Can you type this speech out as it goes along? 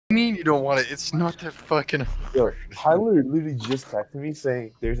I mean you don't want it. It's not that fucking Yo, Tyler literally just texted me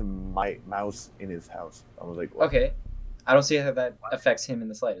saying there's a mouse in his house. I was like, what? Okay. I don't see how that affects him in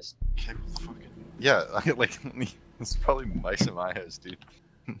the slightest. Yeah, like it's probably mice in my house, dude.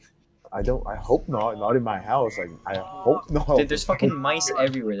 I hope not. Not in my house. Like, I hope not. Dude, there's fucking mice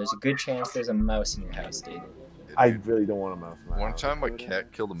everywhere. There's a good chance there's a mouse in your house, dude. I really don't want a mouse in my One house. time my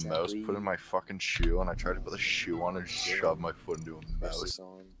cat killed a mouse, put in my fucking shoe, and I tried to put the shoe on and shove my foot into a mouse.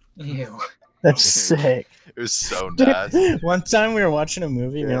 Ew. That's sick. It was so nasty. One time we were watching a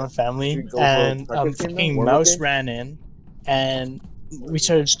movie, me and my family, and a fucking mouse ran in, and we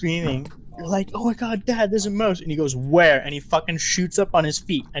started screaming. We're like, "Oh my god, Dad, there's a mouse!" And he goes, "Where?" And he fucking shoots up on his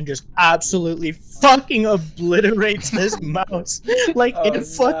feet and just absolutely fucking obliterates this mouse. Like it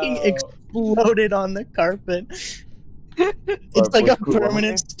fucking exploded on the carpet. It's like a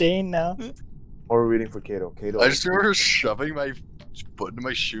permanent stain now. Or we're waiting for Kato. I just remember shoving my foot into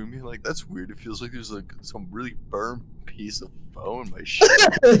my shoe and being like, that's weird. It feels like there's like some really firm piece of foam in my shoe.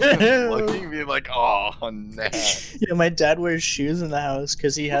 Looking at me like, oh, nah. Yeah, my dad wears shoes in the house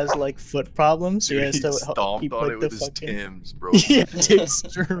because he has like foot problems. So he has to stomped keep on like it the with his fucking Timbs, bro. yeah, dude,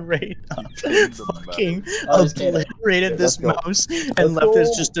 straight up fucking obliterated this mouse and left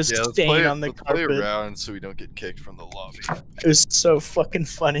us just a stain on the let's carpet. play around so we don't get kicked from the lobby. It was so fucking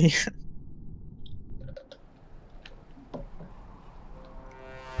funny.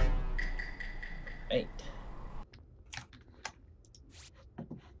 Right.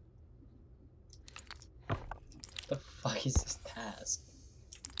 The fuck is this task?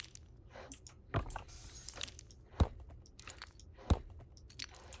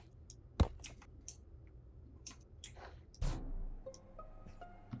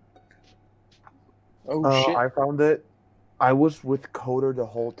 Oh shit! I found it. I was with Coder the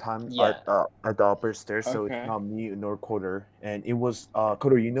whole time at the upper stairs, so it's not me nor Coder. And it was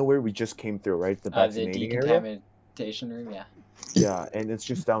Coder. You know where we just came through, right? The vaccinating area. Decontamination room, yeah. Yeah, and it's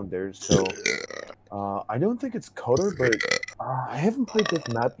just down there. So I don't think it's Coder, but I haven't played this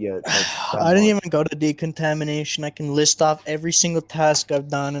map yet. I didn't even go to decontamination. I can list off every single task I've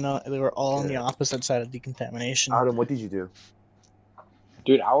done, and they were all on the opposite side of decontamination. Adam, what did you do?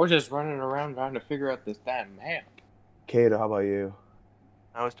 Dude, I was just running around trying to figure out this damn map. Kato, how about you?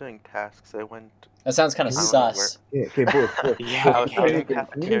 I was doing tasks. I went. That sounds kind of sus. Yeah, okay, both. Yeah, I was in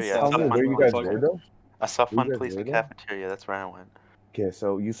cafeteria. Where you guys were though? I saw Fun Police in cafeteria. That's where I went. Okay,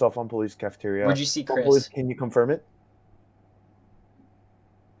 so you saw Fun Police cafeteria. Where'd you see Chris? Fun Police, can you confirm it?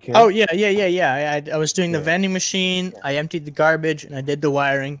 Oh yeah. I was doing the vending machine. I emptied the garbage and I did the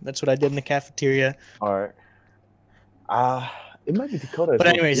wiring. That's what I did in the cafeteria. All right. It might be Dakota. But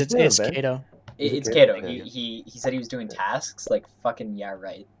anyways, it's Kato. It's Kato. He said he was doing tasks. Like fucking yeah,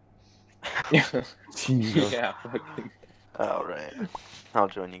 right. Yeah. All right. I'll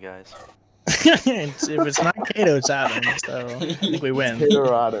join you guys. If it's not Kato, it's Adam. So I think we win. Kato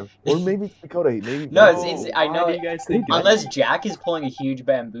or Adam, or maybe it's Dakota. Maybe. No, it's I know. You guys think unless Jack is pulling a huge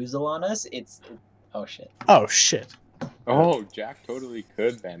bamboozle on us, oh shit. Oh shit. Oh, Jack totally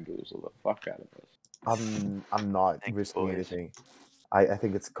could bamboozle the fuck out of us. I'm not risking anything. I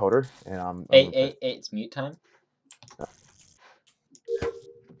think it's Coder, and I'm. Hey, it's mute time.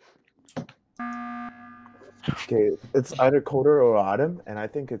 Okay, it's either Coder or Adam, and I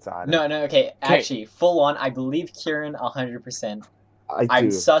think it's Adam. No, okay. Actually, full on. I believe Kieran 100%. I'm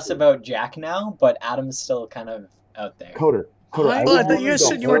do. sus about Jack now, but Adam's still kind of out there. Coder. I thought you guys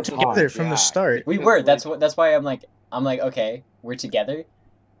said you were together from the start. We were. That's why I'm like okay, we're together.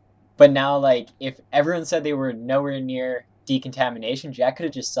 But now, like, if everyone said they were nowhere near decontamination, Jack could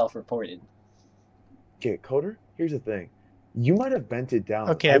have just self-reported. Okay, Coder. Here's the thing. You might have bent it down.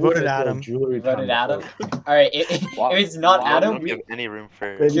 Okay, I voted Adam. You voted Adam? Alright, if it's not Adam, don't give any room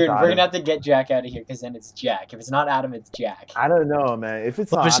for... Kieran, we're gonna have to get Jack out of here, because then it's Jack. If it's not Adam, it's Jack. I don't know, man. If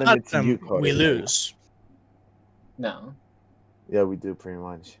it's not Adam, it's you, Coder. We lose. No. Yeah, we do, pretty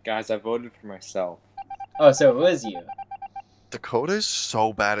much. Guys, I voted for myself. Oh, so it was you. Dakota is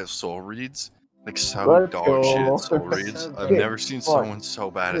so bad at soul reads. Like, so dog shit at soul reads. I've never seen someone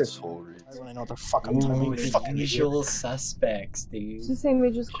so bad at soul reads. I don't know what the fuck I'm talking about. The usual suspects, dude. It's the same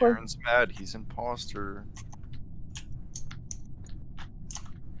way, just core. Kieran's mad. He's imposter.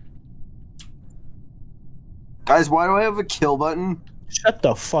 Guys, why do I have a kill button? Shut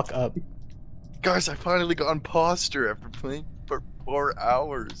the fuck up. Guys, I finally got imposter after playing for 4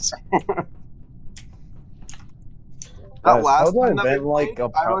 hours. That last time that that we played,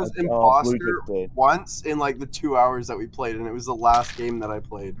 I was imposter once in like the 2 hours that we played, and it was the last game that I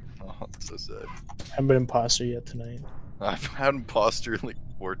played. Oh, that's so sad. I haven't been imposter yet tonight. I've had imposter like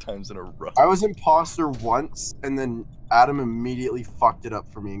 4 times in a row. I was imposter once, and then Adam immediately fucked it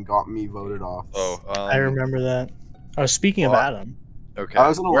up for me and got me voted off. Oh, I remember that. Oh, speaking of Adam. Okay. I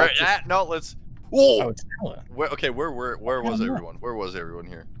was an electric. No, let's. Whoa. Oh, it's Ella. Where was everyone? Where was everyone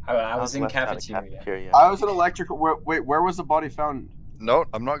here? I was in cafeteria. I was an electrical. Wait, where was the body found? No,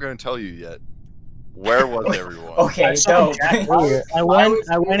 I'm not going to tell you yet. Where was everyone? Okay, so I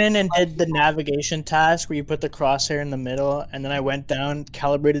went in and did the navigation task where you put the crosshair in the middle, and then I went down,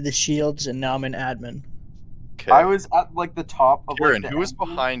 calibrated the shields, and now I'm in admin. Okay. I was at like the top of. Kieran, like, who was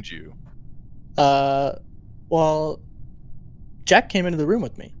behind you? Well, Jack came into the room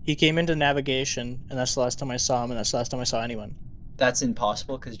with me. He came into navigation, and that's the last time I saw him, and that's the last time I saw anyone. That's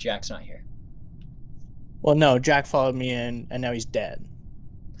impossible because Jack's not here. Well, no, Jack followed me in, and now he's dead.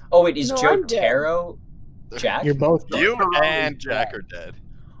 Oh wait, is Jotaro Jack? You're both dead. You and Jack are dead.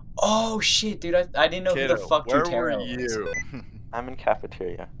 Oh shit, dude! I didn't know Kiddo, who the fuck where Jotaro were was. you? I'm in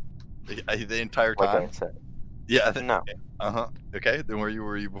cafeteria. The entire Like time? I said. Yeah. No. Okay, then where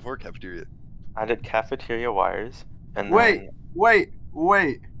were you before cafeteria? I did cafeteria wires, and Wait, then...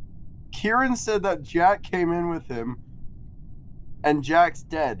 wait. Kieran said that Jack came in with him, and Jack's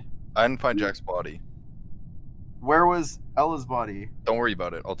dead. I didn't find Jack's body. Where was Ella's body? Don't worry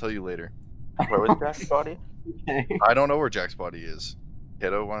about it. I'll tell you later. Where was Jack's body? Okay. I don't know where Jack's body is.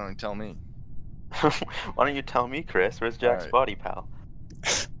 Kiddo, why don't you tell me? Why don't you tell me, Chris? Where's Jack's body, pal?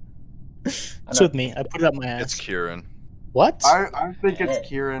 It's with me. I put it up my ass. It's Kieran. What? I think it's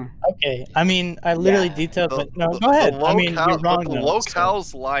Kieran. Okay. I mean, I literally detailed, but no, go ahead. I mean, you're wrong. The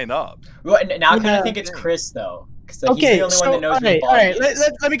locales line up. Well, now I kind of think it's Chris though, because like, okay, he's the only one that knows where the all right. body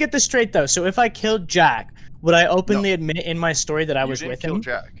is. Let me get this straight though. So if I killed Jack, would I openly admit in my story that I was with him?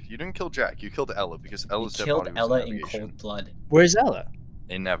 Jack. You didn't kill Jack. You killed Ella because Ella's dead killed body was Ella in in cold blood. Where's Ella?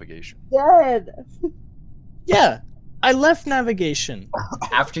 In navigation. Dead. Yeah, I left navigation.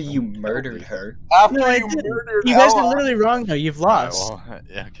 After you murdered her. After No, I you didn't. murdered You guys Ella. are literally wrong though. You've lost. Alright, well,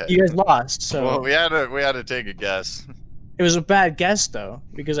 yeah, okay. You guys lost. So Well, we had to take a guess. it was a bad guess though,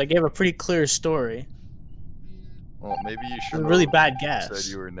 because I gave a pretty clear story. Well, maybe you It should. was a really bad guess. Said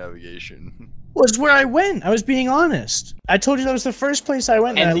you were in navigation. Was where I went. I was being honest. I told you that was the first place I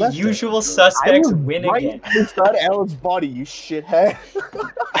went, and I And the left. usual suspects win again. Inside Ella's body, you shithead.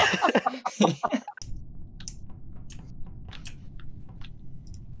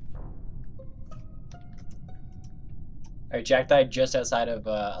 Alright, Jack died just outside of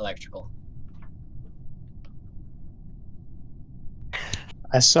electrical.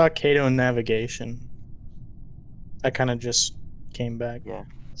 I saw Kato in navigation. I kind of just came back. Yeah.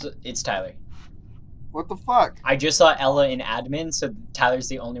 So it's Tyler. What the fuck? I just saw Ella in admin, so Tyler's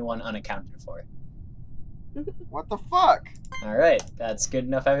the only one unaccounted for. What the fuck? Alright, that's good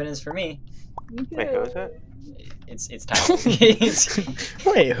enough evidence for me. Wait, who is it? It's Tyler.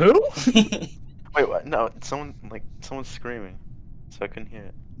 Wait, who? Wait, what? No, someone's screaming, so I couldn't hear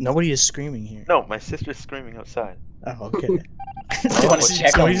it. Nobody is screaming here. No, my sister's screaming outside. Oh, okay. I want to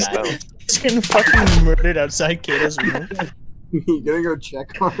check on that. He's getting fucking murdered outside Kato's room. You gonna go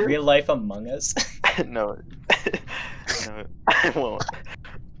check on her? Real life Among Us. No. No, I won't.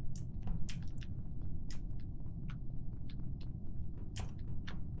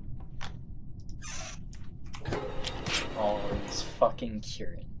 Oh, it's fucking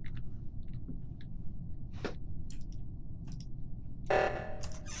Kieran.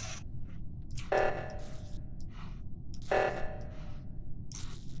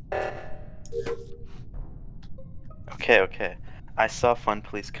 Okay. I saw Fun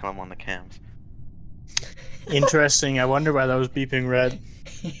Police kill him on the cams. Interesting. I wonder why that was beeping red.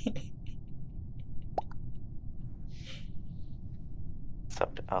 It's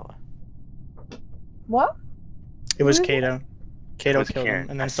up to Ella. What? It was Kato. Kato was killed Kieran.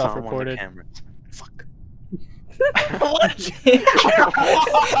 him and then I saw him on the self-reported. cameras. Fuck. Oh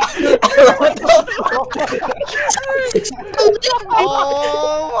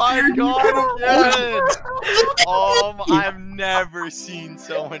my god, yes! I've never seen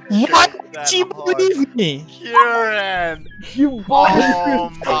someone What? choke that You hard. believe me? Kieran! You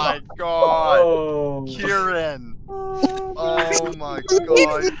Oh my god! Oh. Kieran! Oh my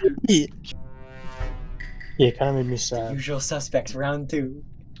god! Yeah, it kind of made me sad. Usual suspects, round 2.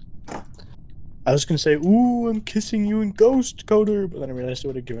 I was gonna say, "Ooh, I'm kissing you in Ghost Coder," but then I realized it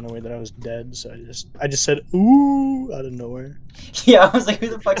would have given away that I was dead, so I just said, "Ooh," out of nowhere. Yeah, I was like, who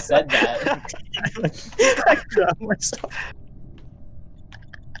the fuck said that? I dropped myself.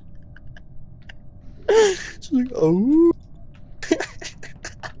 It's like, oh.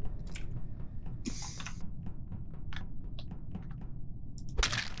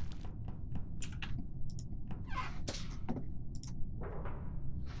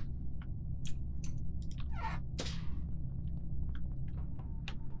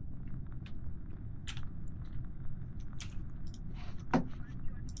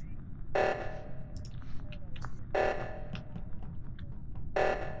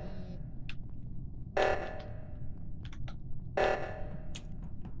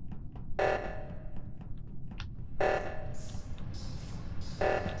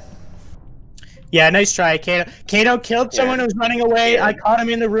 Yeah, nice try, Kato. Kato killed someone who was running away. I caught him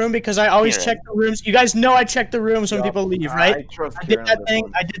in the room because I always check the rooms. You guys know I check the rooms when people leave, right? I did that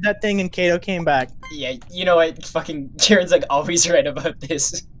thing. I did that thing, and Kato came back. Yeah, you know what? Fucking Kieran's like always right about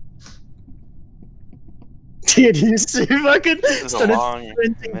this. Dude, you see, fucking started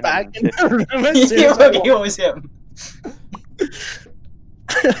sprinting back in the room as soon as it was him.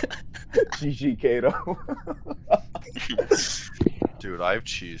 GG Kato. Dude, I have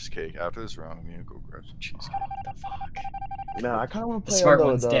cheesecake. After this round, I'm gonna go grab some cheesecake. What the fuck? No, I kind of want to play smart on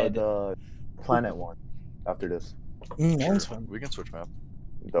one's dead. the planet one after this. That's fun. We can switch map.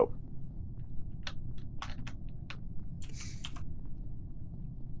 Dope.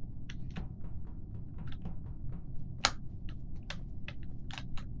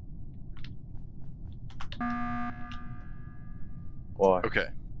 Why? Okay.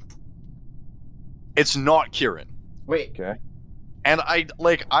 It's not Kieran. Wait. Okay. And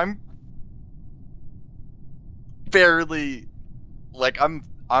I'm fairly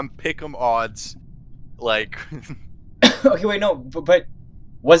I'm pick'em odds like Okay, wait, no, but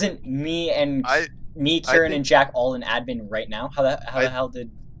wasn't me and Kieran and Jack all in admin right now? How the hell did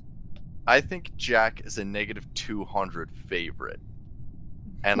I think Jack is a -200 favorite.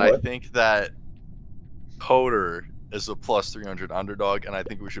 And What? I think that Coder is a +300 underdog, and I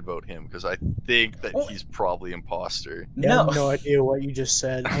think we should vote him because I think that he's probably imposter. Yeah, I have no idea what you just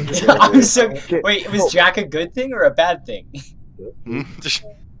said. I'm just wait, was Jack a good thing or a bad thing?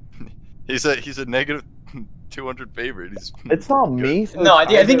 he's a -200 favorite. It's not me. So no,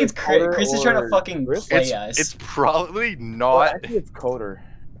 it's I think it's Coder Chris is trying to fucking Chris? play us. It's probably not. Well, I think it's Coder.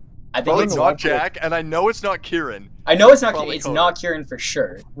 I think Probably it's not Jack, and I know it's not Kieran. I know it's not. Probably It's Coder. not Kieran for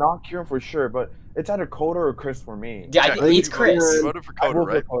sure. Not Kieran for sure, but it's either Coder or Chris for me. Yeah, Jack, it's you Chris. voted for I Coder,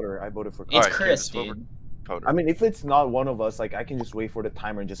 voted right? for Coder. I voted for Coder. It's Alright, Chris, just vote for dude. Coder. I mean, if it's not one of us, like I can just wait for the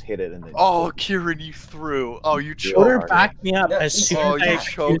timer and just hit it and then. Oh, Kieran, you threw. Oh, you Coder choked. backed me up Yeah, as soon Oh, as I you accused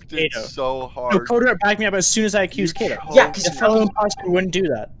choked it Kato. so No, hard. Coder backed me up as soon as I accused Kato. Yeah, because The fellow imposter wouldn't do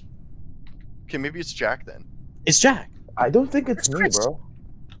that. Okay, maybe it's Jack then. It's Jack. I don't think it's me, bro.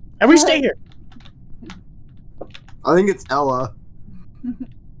 And we stay here. I think it's Ella.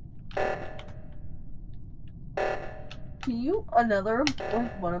 Can you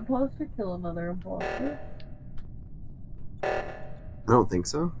one imposter kill another imposter? I don't think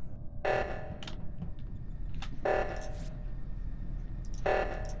so.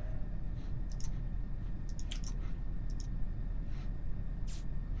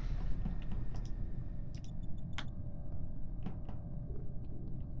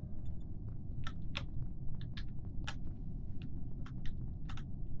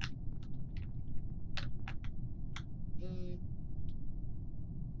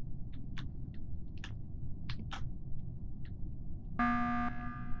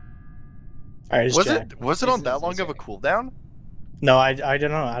 All right, it's Jack. Was it on that long of a cooldown? No, I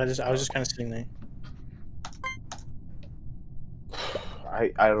don't know. I was just kind of sitting there.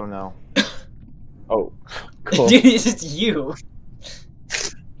 I don't know. Oh, cool. Dude, it's you.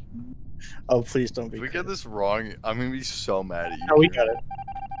 Oh, please don't be. If we get this wrong, I'm gonna be so mad at you. Oh, we got it.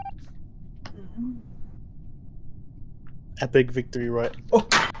 Epic victory, right? Oh,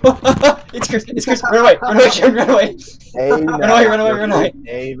 it's Chris. It's Chris. Run away! Run away! Kieran, run away! Amen. Run away! Run away! Run away!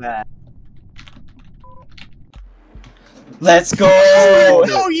 Amen. Let's go!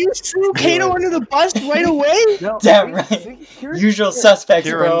 No, you threw Kato under the bus right away? No, Damn right. Usual suspects,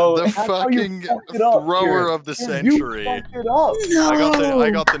 Kieran, bro. the fucking thrower of the century. You fucked it up. No. I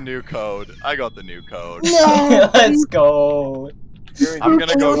got the new code. I got the new code. No. Let's go. I'm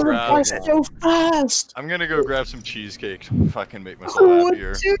gonna go Threw grab. under the bus so fast. I'm gonna go grab some cheesecake to fucking make myself Who would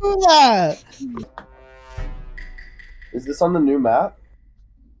happier. do that? Is this on the new map?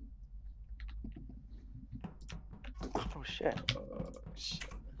 Oh shit.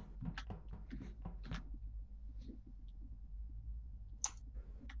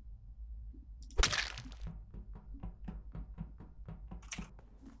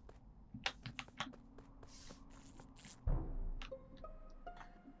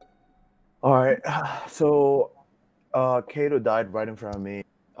 All right, so Kato died right in front of me.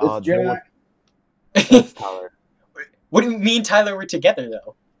 It's Jack. It's Tyler. What do you mean, Tyler? We're together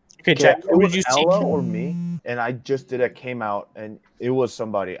though. Okay, Jack. It Who did was you see? Ella or me, and I just did it. Came out, and it was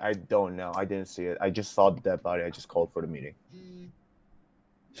somebody. I don't know. I didn't see it. I just saw the dead body. I just called for the meeting.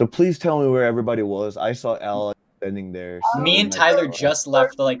 So please tell me where everybody was. I saw Ella standing there. Me and Tyler just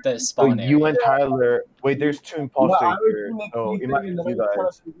left the spawn area. You and Tyler. Wait, there's two imposters I was here. doing the So key it might thing be and then you I was trying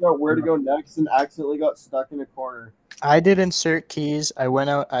guys. to figure out where to go next and accidentally got stuck in a corner. I did insert keys. I went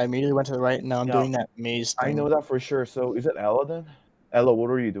out. I immediately went to the right, and now I'm doing that maze thing. I know that for sure. So is it Ella then? Ella, what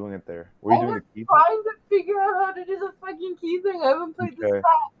were you doing it there? Were you I doing was the key thing? trying to figure out how to do the fucking key thing. I haven't played this Okay. map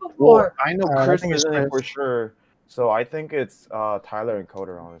Well, before. I know I Chris think it's isn't it Chris. for sure. So I think it's Tyler and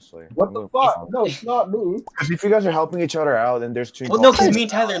Coder, honestly. What the fuck? No, it's not me. Because if you guys are helping each other out, then there's two. Well, no, because imposters. me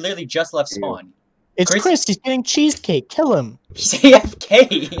and Tyler literally just left spawn. It's Chris- Chris. He's getting cheesecake. Kill him. He's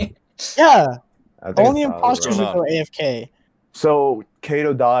AFK. Yeah. I think Only it's Tyler, imposters right? would go AFK. So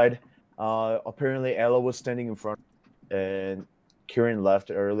Kato died. Apparently Ella was standing in front, and Kieran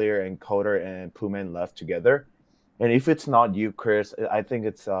left earlier, and Coder and Poohman left together. And if it's not you, Chris, I think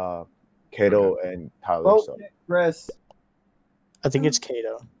it's Kato and Tyler. Oh, So Chris. I think it's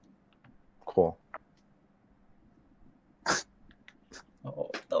Kato. cool. Oh,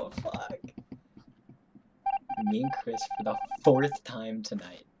 what the fuck? Me and Chris for the 4th time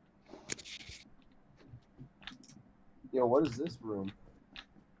tonight. Yo, what is this room?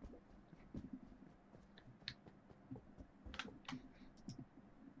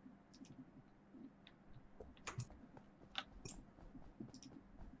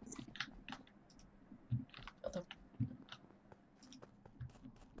 What the...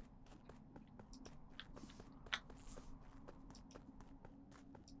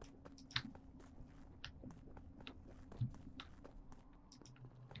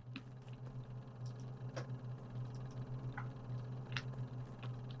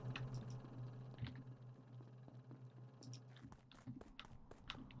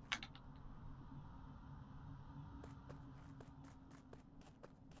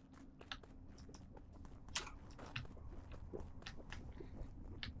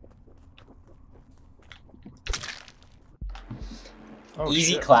 Oh,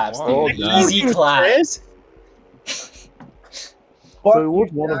 Easy shit. claps, Wow. dude. Oh, Easy claps. So it was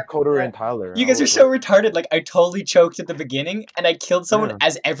one of Coder and Tyler. You guys are so retarded. Like, I totally choked at the beginning, and I killed someone Yeah.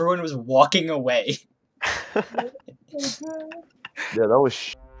 as everyone was walking away. Yeah, that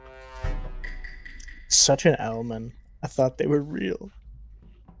was. Such an L, man. I thought they were real.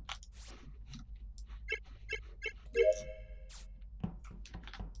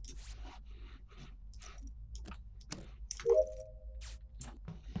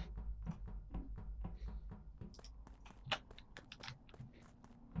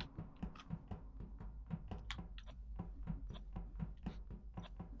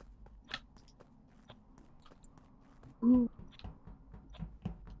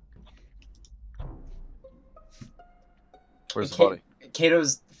 Where's the Ka- body?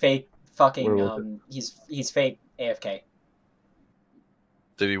 Kato's fake fucking, Where was he's fake AFK.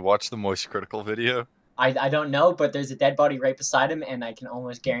 Did he watch the Moist Critical video? I don't know, but there's a dead body right beside him, and I can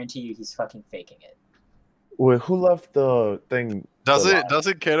almost guarantee you he's fucking faking it. Wait, who left the thing? alive?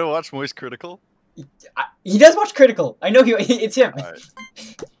 Doesn't Kato watch Moist Critical? He does watch Critical. I know it's him. Alright.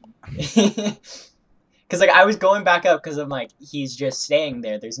 Cause like I was going back up because I'm like he's just staying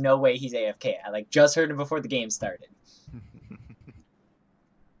there. There's no way he's AFK. I like just heard him before the game started.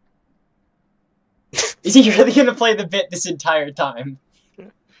 Is he really gonna play the bit this entire time?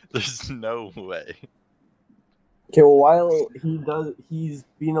 There's no way. Okay, well, while he's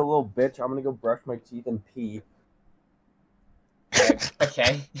being a little bitch, I'm gonna go brush my teeth and pee.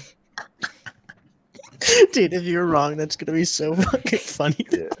 Okay. Dude, if you're wrong, that's gonna be so fucking funny.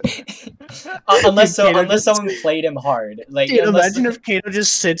 Unless Dude, Kato unless just- someone played him hard. Like Dude, unless- imagine if Kato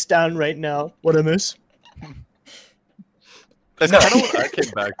just sits down right now. What I miss? That's No. kind of what I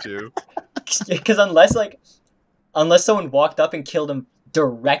came back to. Because unless someone walked up and killed him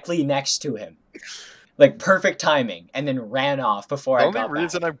directly next to him, like perfect timing, and then ran off before The I only got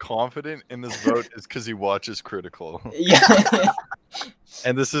reason back. I'm confident in this vote is because he watches Critical. Yeah.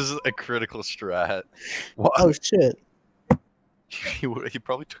 And this is a critical strat. Oh shit! He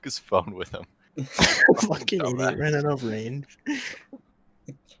probably took his phone with him. Fucking idiot, ran out of range.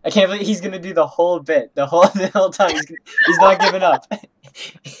 I can't believe he's gonna do the whole bit, the whole time. He's not giving up.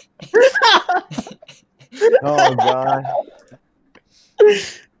 Oh god.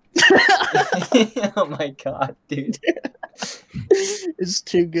 Oh my god, dude. It's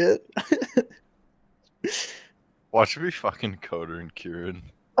too good. Watch me fucking Coder and Kieran.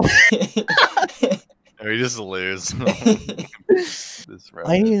 And we just lose. This round.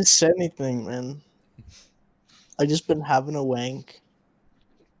 I ain't even said anything, man. I just been having a wank.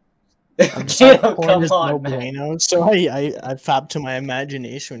 I'm just like, Kato, porn come is no on, man. bueno, so I fab to my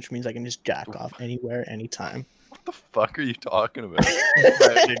imagination, which means I can just jack off anywhere, anytime. What the fuck are you talking about?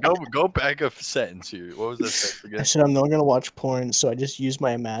 Right, okay, go back a sentence here. What was that sentence I again? said I'm not gonna watch porn, so I just use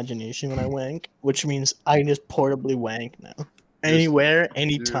my imagination when I wank, which means I can just portably wank now. Anywhere,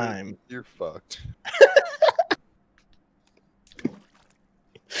 anytime. You're fucked.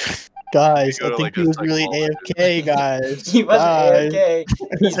 Guys, You go I to, think like, he a was really psychologist. AFK, guys. He wasn't Guys. AFK.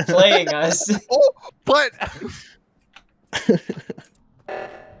 He's playing us. Oh, but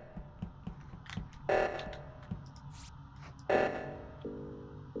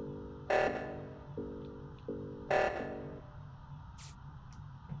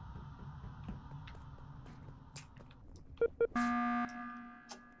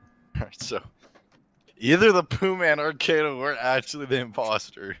Alright, so either the Pooh Man or Kato were actually the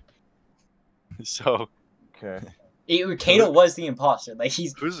imposter. So Okay. Kato was the imposter. Like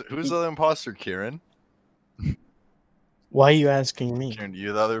who's the other imposter, Kieran? Why are you asking me? Kieran,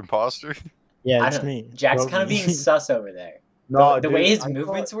 you the other imposter? Yeah, I it's don't- me. Jack's Vote kind of me. being sus over there. No, the dude, way his I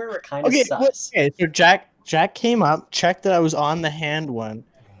movements thought- were kind of Okay, sus. okay, so Jack came up, checked that I was on the hand one,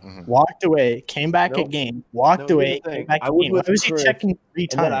 Mhm. walked away, came back No. again, walked No, away, here's the came thing. back I was again. with Why was he Chris, checking 3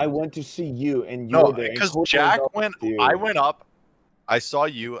 And then I times? went to see you, and you No, were there. and because Coach Jack up went. with you. I went up. I saw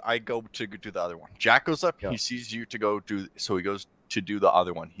you. I go to do the other one. Jack goes up. Yeah. He sees you to go do. So he goes to do the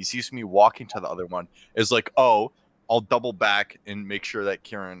other one. He sees me walking to the other one. Is like, oh, I'll double back and make sure that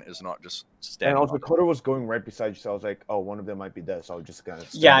Kieran is not just And standing. also, on it. Coder was going right beside you, so I was like, "Oh, one of them might be dead." So I was just gonna.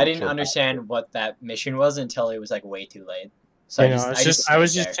 stand Yeah, I there, didn't chill back. understand what that mission was until it was like way too late. So I I know, just, it's I just, just I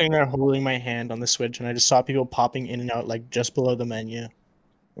was stayed just there. sitting there holding my hand on the switch, and I just saw people popping in and out, like just below the menu.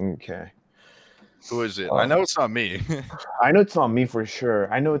 Okay. Who is it? I know it's not me. I know it's not me for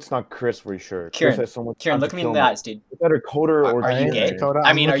sure. I know it's not Chris for sure. Kieran, Chris has so much Kieran, time look to me in kill the eyes, dude. It's either Coder or Are you Kieran. gay? Dakota, I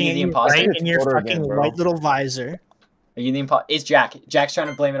I'm mean, are looking you at the imposter? Right in your Dakota fucking again, bro. white little visor. Are you the imposter? It's Jack. Jack's trying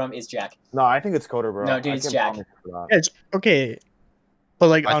to blame it on it's Jack. No, I think it's Coder, bro. No, dude, I it's can Jack. promise you for that. Yeah, it's okay, but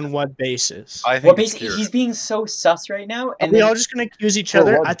like I on what basis? I Well, think it's basically, Kieran. he's being so sus right now, Are and we then all just gonna accuse each For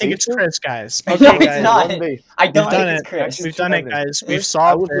other? what I think it's basis? Chris, guys. No, Okay, it's guys, not. One base. I don't We've done think it. it's Chris. We've done it, guys. We've I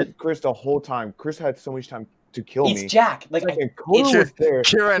solved was it. with Chris the whole time. Chris had so much time to kill me. It's Jack. Like, Second, I, Coder it's- was there.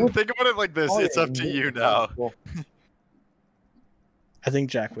 Kieran, He think about it like this. was It's up to quiet. you now. Well, I think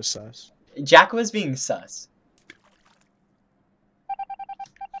Jack was sus. Jack was being sus.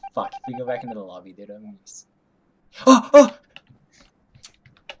 Fuck, if we go back into the lobby, dude, I'm just... Oh! Oh!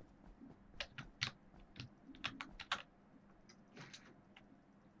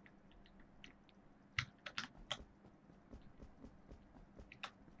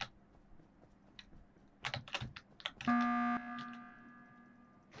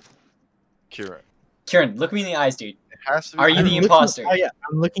 Kieran. Kieran, look me in the eyes, dude. It has to be. Are you I'm the looking- imposter? Oh yeah,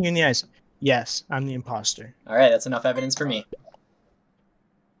 I'm looking in the eyes. Yes, I'm the imposter. Alright, that's enough evidence for me.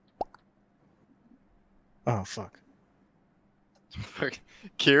 Oh fuck.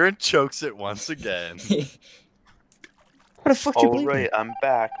 Kieran chokes it once again. What the fuck do you Oh believe? right, I'm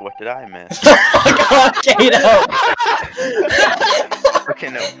back. What did I miss? Okay,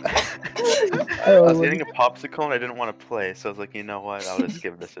 no. I was getting a popsicle and I didn't want to play, so I was like, you know what? I'll just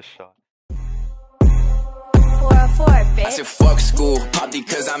give this a shot. I said fuck school, probably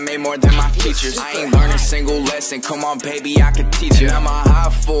cause I made more than my teachers. I ain't learned a single lesson, come on baby, I could teach it. I'm a high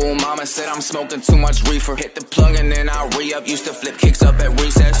fool, mama said I'm smoking too much reefer. Hit the plug and then I re-up, used to flip kicks up at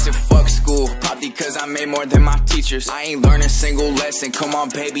recess. I said fuck school, probably cause I made more than my teachers. I ain't learned a single lesson, come on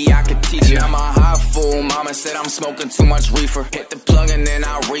baby, I could teach it. I'm a high fool, mama said I'm smoking too much reefer. Hit the plug and then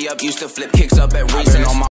I re-up, used to flip kicks up at recess.